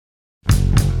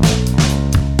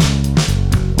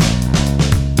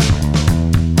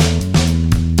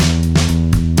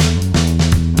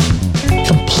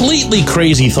completely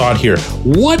crazy thought here.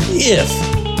 What if,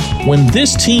 when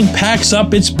this team packs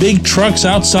up its big trucks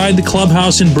outside the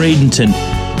clubhouse in Bradenton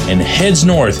and heads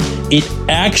north, it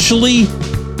actually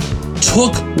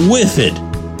took with it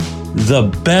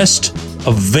the best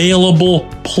available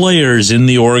players in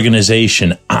the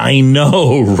organization? I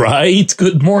know, right?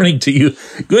 Good morning to you.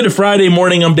 Good Friday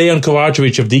morning. I'm Dejan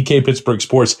Kovacevic of DK Pittsburgh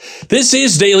Sports. This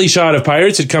is Daily Shot of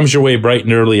Pirates. It comes your way bright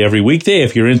and early every weekday.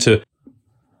 If you're into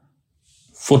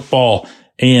football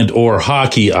and or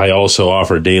hockey, I also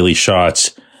offer daily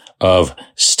shots of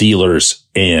Steelers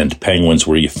and Penguins,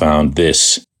 where you found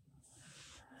this.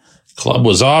 Club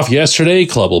was off yesterday.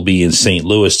 Club will be in St.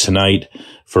 Louis tonight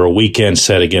for a weekend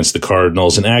set against the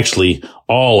Cardinals. And actually,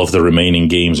 all of the remaining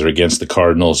games are against the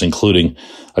Cardinals, including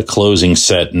a closing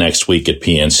set next week at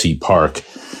PNC Park.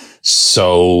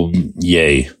 So,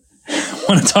 yay.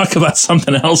 Want to talk about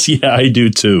something else? Yeah, I do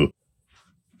too.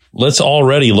 Let's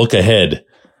already look ahead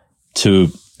to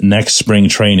next spring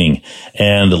training,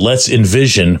 and let's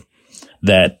envision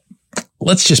that.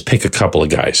 Let's just pick a couple of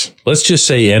guys. Let's just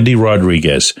say Andy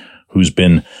Rodriguez, who's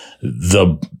been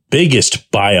the biggest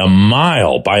by a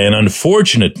mile, by an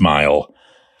unfortunate mile,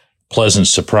 pleasant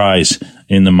surprise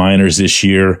in the minors this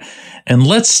year. And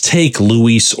let's take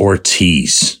Luis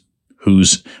Ortiz,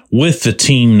 who's with the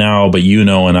team now, but you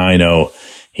know and I know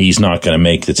he's not going to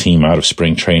make the team out of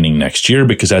spring training next year,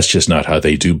 because that's just not how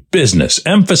they do business.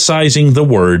 Emphasizing the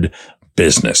word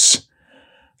business.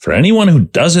 For anyone who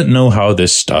doesn't know how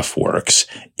this stuff works,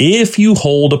 if you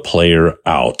hold a player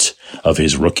out of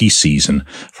his rookie season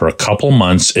for a couple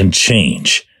months and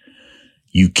change,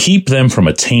 you keep them from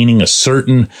attaining a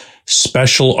certain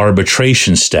special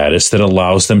arbitration status that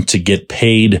allows them to get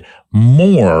paid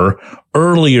more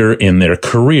earlier in their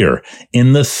career,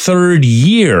 in the third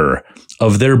year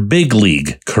of their big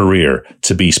league career,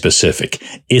 to be specific.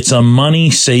 It's a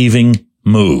money-saving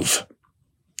move.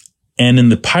 And in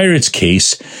the Pirates'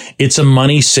 case, it's a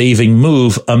money-saving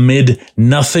move amid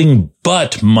nothing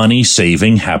but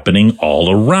money-saving happening all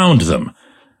around them.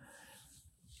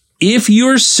 If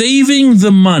you're saving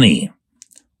the money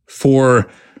for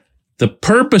the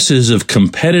purposes of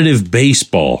competitive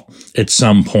baseball at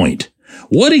some point,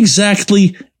 what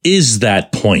exactly is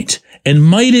that point? And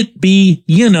might it be,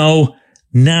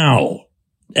 now,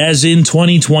 as in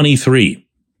 2023?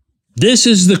 This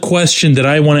is the question that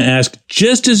I want to ask,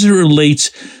 just as it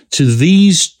relates to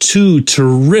these two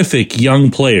terrific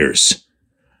young players.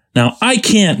 Now, I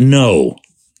can't know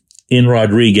in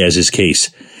Rodriguez's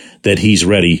case that he's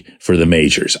ready for the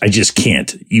majors. I just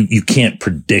can't. You can't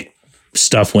predict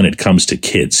stuff when it comes to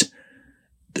kids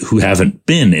who haven't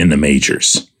been in the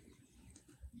majors.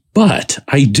 But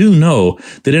I do know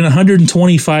that in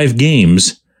 125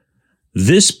 games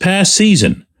this past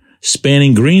season,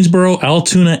 spanning Greensboro,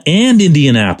 Altoona, and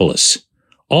Indianapolis,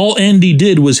 all Andy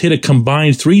did was hit a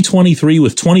combined .323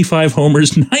 with 25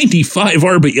 homers, 95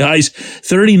 RBIs,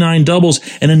 39 doubles,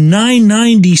 and a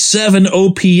 .997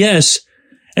 OPS,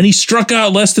 and he struck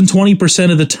out less than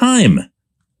 20% of the time.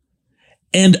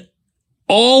 And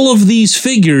all of these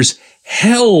figures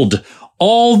held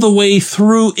all the way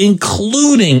through,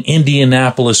 including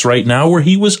Indianapolis right now, where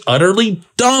he was utterly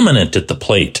dominant at the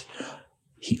plate.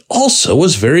 He also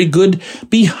was very good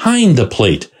behind the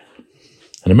plate.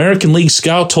 An American League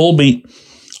scout told me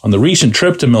on the recent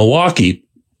trip to Milwaukee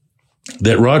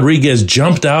that Rodriguez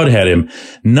jumped out at him,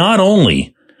 not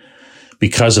only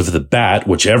because of the bat,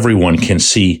 which everyone can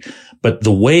see, but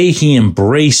the way he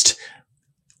embraced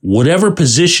whatever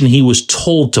position he was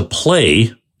told to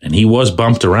play, and he was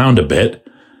bumped around a bit.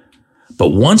 But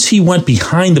once he went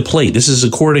behind the plate, this is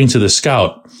according to the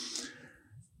scout,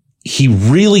 he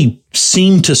really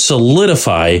seemed to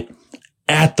solidify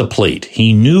at the plate.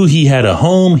 He knew he had a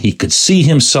home. He could see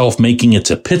himself making it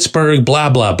to Pittsburgh, blah,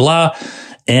 blah, blah.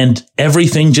 And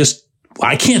everything just,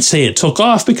 I can't say it took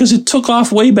off, because it took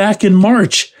off way back in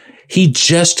March. He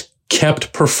just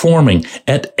kept performing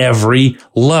at every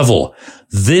level.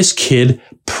 This kid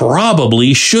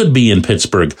probably should be in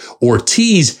Pittsburgh.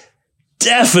 Ortiz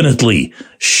definitely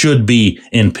should be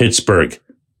in Pittsburgh,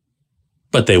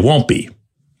 but they won't be.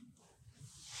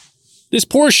 This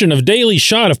portion of Daily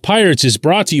Shot of Pirates is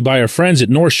brought to you by our friends at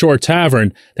North Shore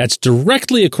Tavern, that's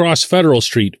directly across Federal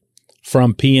Street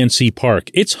from PNC Park.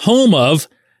 It's home of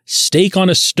Steak on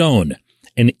a Stone,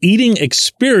 an eating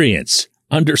experience,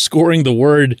 underscoring the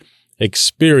word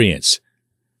experience.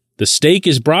 The steak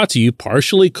is brought to you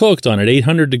partially cooked on an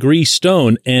 800-degree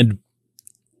stone, and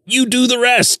you do the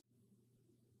rest.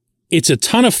 It's a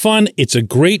ton of fun, it's a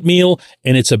great meal,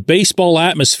 and it's a baseball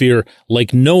atmosphere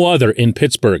like no other in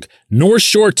Pittsburgh. North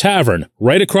Shore Tavern,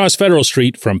 right across Federal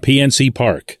Street from PNC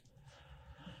Park.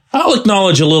 I'll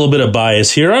acknowledge a little bit of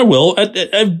bias here. I will.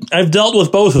 I've dealt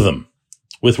with both of them,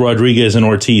 with Rodriguez and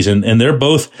Ortiz, and they're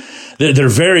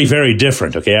very, very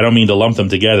different. Okay, I don't mean to lump them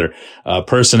together,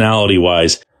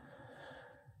 personality-wise.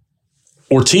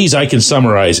 Ortiz, I can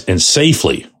summarize and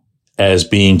safely as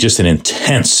being just an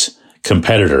intense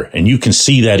competitor, and you can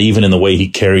see that even in the way he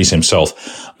carries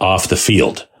himself off the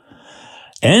field.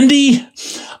 Andy,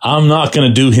 I'm not going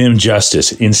to do him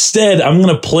justice. Instead, I'm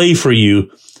going to play for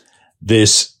you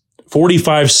this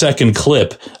 45-second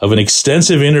clip of an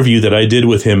extensive interview that I did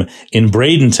with him in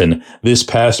Bradenton this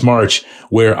past March,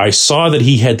 where I saw that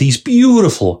he had these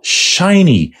beautiful,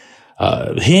 shiny,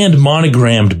 hand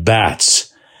monogrammed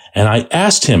bats. And I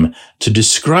asked him to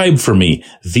describe for me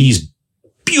these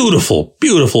beautiful,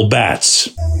 beautiful bats.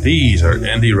 These are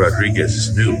Andy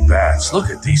Rodriguez's new bats. Look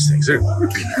at these things. They're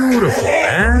beautiful,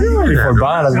 man. Beautiful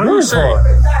bats. Beautiful.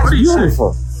 What do you say?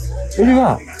 Beautiful. Look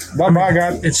at that. That bag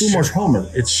got too much Homer.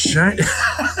 It's shiny.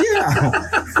 Yeah.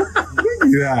 Look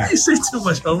at that. You say too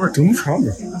much Homer? Too much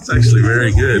Homer. That's actually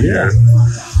very good. Yeah.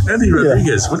 Andy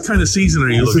Rodriguez, what kind of season are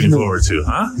you looking forward to,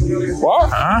 huh? What?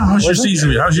 How's your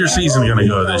season going to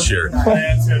go this year?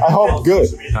 I hope good.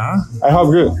 Huh? I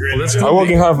hope good. Well, that's good. I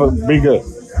working hard for be good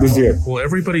this year. Well,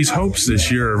 everybody's hopes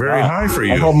this year are very high for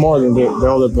you. I hope more than the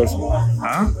other person.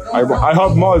 Huh? I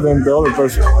hope more than the other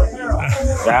person.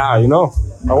 Yeah, you know.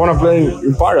 I want to play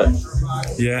in Pirates.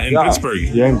 Yeah, in Pittsburgh.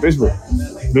 Yeah, in Pittsburgh.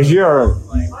 This year,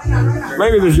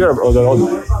 maybe this year or the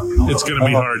other. It's going to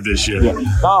be hard this year. Yeah.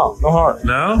 No hard.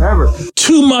 No? Never.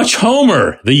 Too much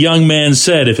Homer, the young man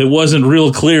said, if it wasn't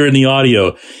real clear in the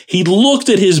audio. He looked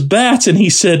at his bats and he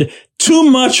said, too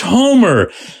much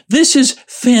Homer. This is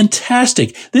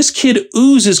fantastic. This kid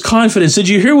oozes confidence. Did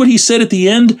you hear what he said at the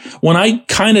end when I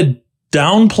kind of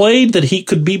downplayed that he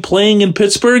could be playing in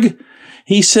Pittsburgh?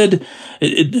 He said,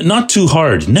 not too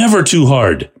hard, never too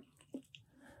hard.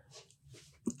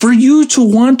 For you to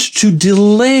want to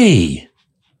delay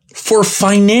for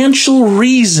financial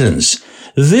reasons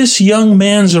this young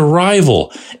man's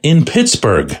arrival in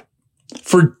Pittsburgh,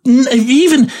 for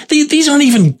even, these aren't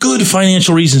even good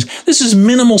financial reasons. This is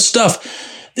minimal stuff.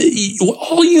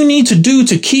 All you need to do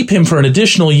to keep him for an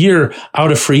additional year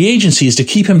out of free agency is to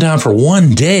keep him down for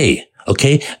 1 day.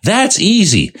 Okay, that's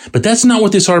easy, but that's not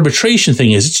what this arbitration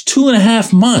thing is. It's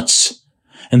 2.5 months,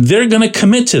 and they're going to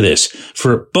commit to this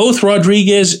for both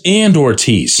Rodriguez and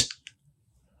Ortiz.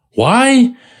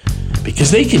 Why?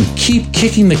 Because they can keep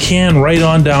kicking the can right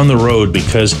on down the road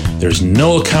because there's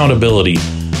no accountability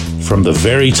from the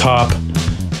very top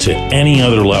to any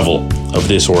other level of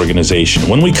this organization.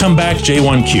 When we come back,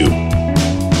 J1Q.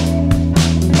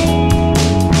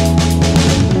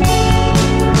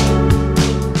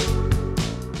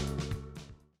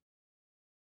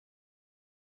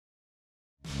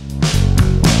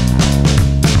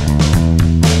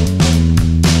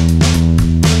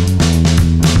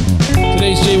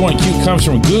 Comes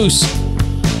from Goose,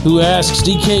 who asks,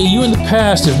 DK, you in the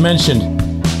past have mentioned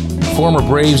former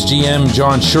Braves GM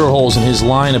John Schuerholz and his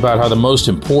line about how the most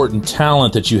important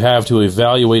talent that you have to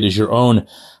evaluate is your own.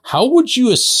 How would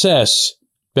you assess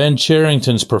Ben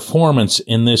Cherington's performance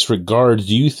in this regard?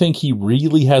 Do you think he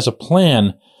really has a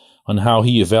plan on how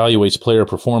he evaluates player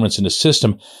performance in the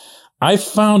system? I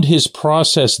found his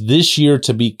process this year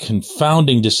to be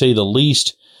confounding, to say the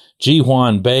least.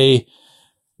 Ji-hwan Bae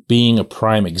being a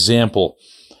prime example.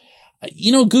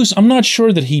 You know, Goose, I'm not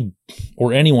sure that he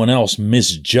or anyone else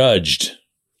misjudged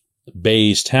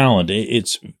Bae's talent.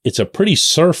 It's a pretty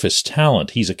surface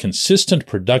talent. He's a consistent,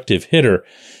 productive hitter,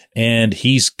 and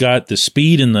he's got the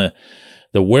speed and the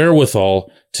wherewithal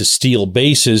to steal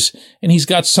bases, and he's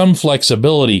got some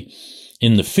flexibility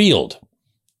in the field.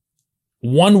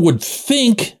 One would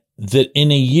think that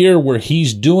in a year where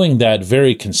he's doing that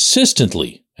very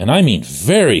consistently, and I mean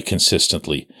very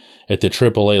consistently, at the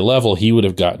AAA level, he would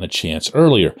have gotten a chance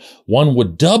earlier. One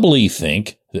would doubly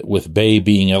think that with Bae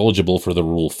being eligible for the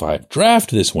Rule 5 draft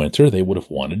this winter, they would have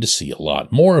wanted to see a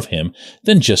lot more of him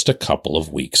than just a couple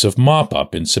of weeks of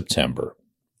mop-up in September.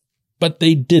 But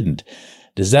they didn't.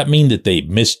 Does that mean that they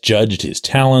misjudged his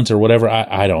talent or whatever?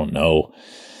 I don't know.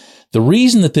 The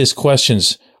reason that this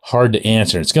question's hard to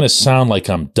answer, it's going to sound like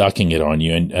I'm ducking it on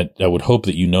you, and I would hope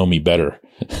that you know me better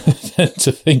than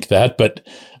to think that, but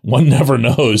one never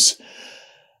knows.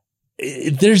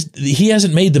 He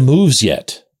hasn't made the moves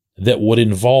yet that would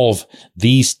involve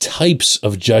these types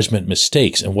of judgment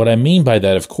mistakes. And what I mean by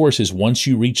that, of course, is once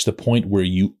you reach the point where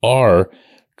you are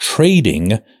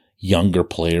trading younger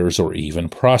players or even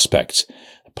prospects.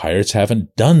 The Pirates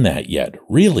haven't done that yet.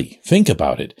 Really, think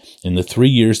about it. In the 3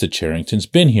 years that Cherington's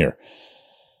been here.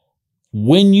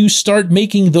 When you start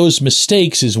making those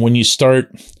mistakes is when you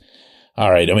start,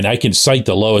 All right, I mean, I can cite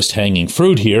the lowest hanging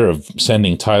fruit here of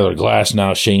sending Tyler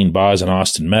Glasnow, Shane Baz, and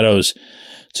Austin Meadows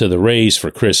to the Rays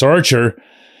for Chris Archer.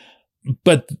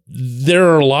 But there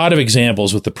are a lot of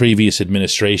examples with the previous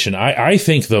administration. I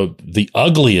think the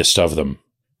ugliest of them,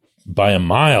 by a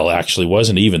mile, actually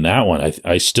wasn't even that one.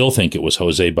 I still think it was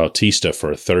Jose Bautista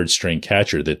for a third-string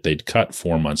catcher that they'd cut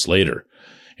 4 months later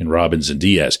in Robbins and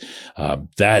Diaz.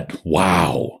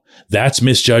 That's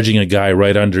misjudging a guy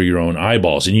right under your own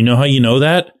eyeballs. And you know how you know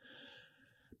that?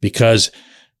 Because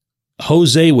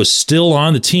Jose was still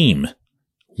on the team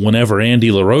whenever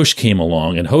Andy LaRoche came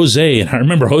along. And I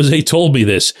remember Jose told me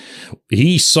this,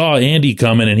 he saw Andy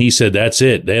coming and he said, that's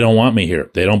it. They don't want me here.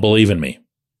 They don't believe in me.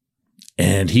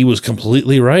 And he was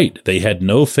completely right. They had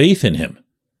no faith in him.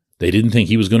 They didn't think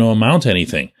he was going to amount to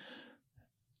anything.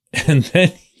 And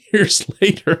then years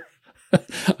later,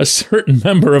 a certain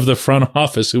member of the front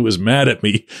office who was mad at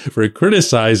me for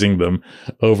criticizing them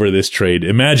over this trade,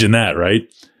 imagine that, right?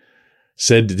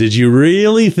 Said, did you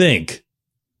really think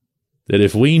that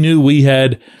if we knew we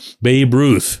had Babe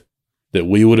Ruth, that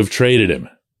we would have traded him?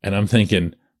 And I'm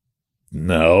thinking,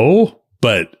 no,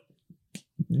 but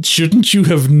shouldn't you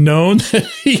have known that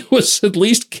he was at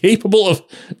least capable of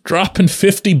dropping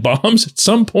 50 bombs at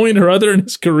some point or other in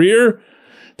his career?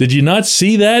 Did you not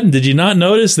see that? And did you not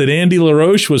notice that Andy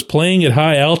LaRoche was playing at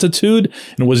high altitude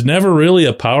and was never really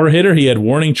a power hitter? He had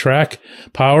warning track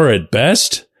power at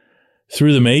best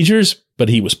through the majors, but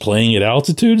he was playing at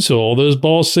altitude, so all those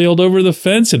balls sailed over the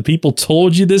fence, and people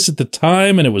told you this at the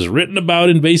time, and it was written about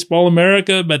in Baseball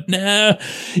America, but nah.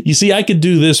 You see, I could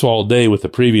do this all day with the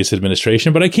previous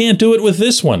administration, but I can't do it with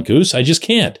this one, Goose. I just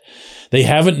can't. They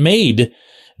haven't made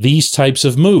these types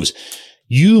of moves.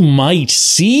 You might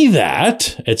see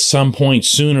that at some point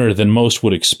sooner than most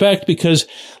would expect, because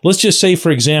let's just say,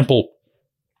 for example,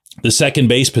 the second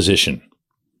base position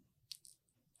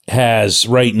has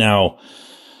right now,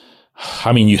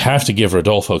 I mean, you have to give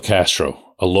Rodolfo Castro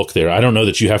a look there. I don't know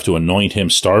that you have to anoint him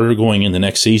starter going in the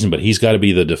next season, but he's got to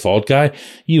be the default guy.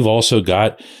 You've also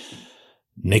got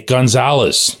Nick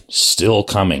Gonzalez still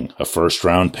coming, a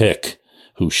first-round pick,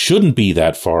 who shouldn't be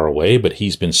that far away, but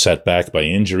he's been set back by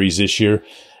injuries this year.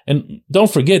 And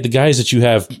don't forget the guys that you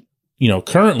have,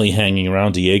 currently hanging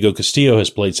around. Diego Castillo has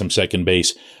played some second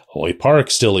base. Hoy Park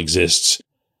still exists.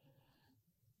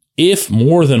 If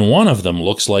more than one of them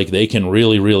looks like they can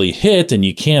really, really hit and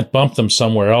you can't bump them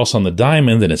somewhere else on the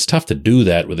diamond, then it's tough to do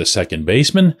that with a second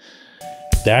baseman.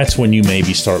 That's when you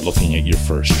maybe start looking at your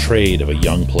first trade of a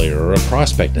young player or a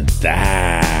prospect, and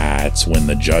that's when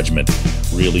the judgment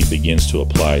really begins to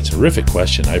apply. Terrific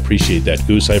question. I appreciate that,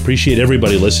 Goose. I appreciate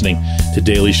everybody listening to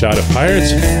Daily Shot of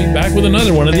Pirates. I'll be back with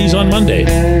another one of these on Monday.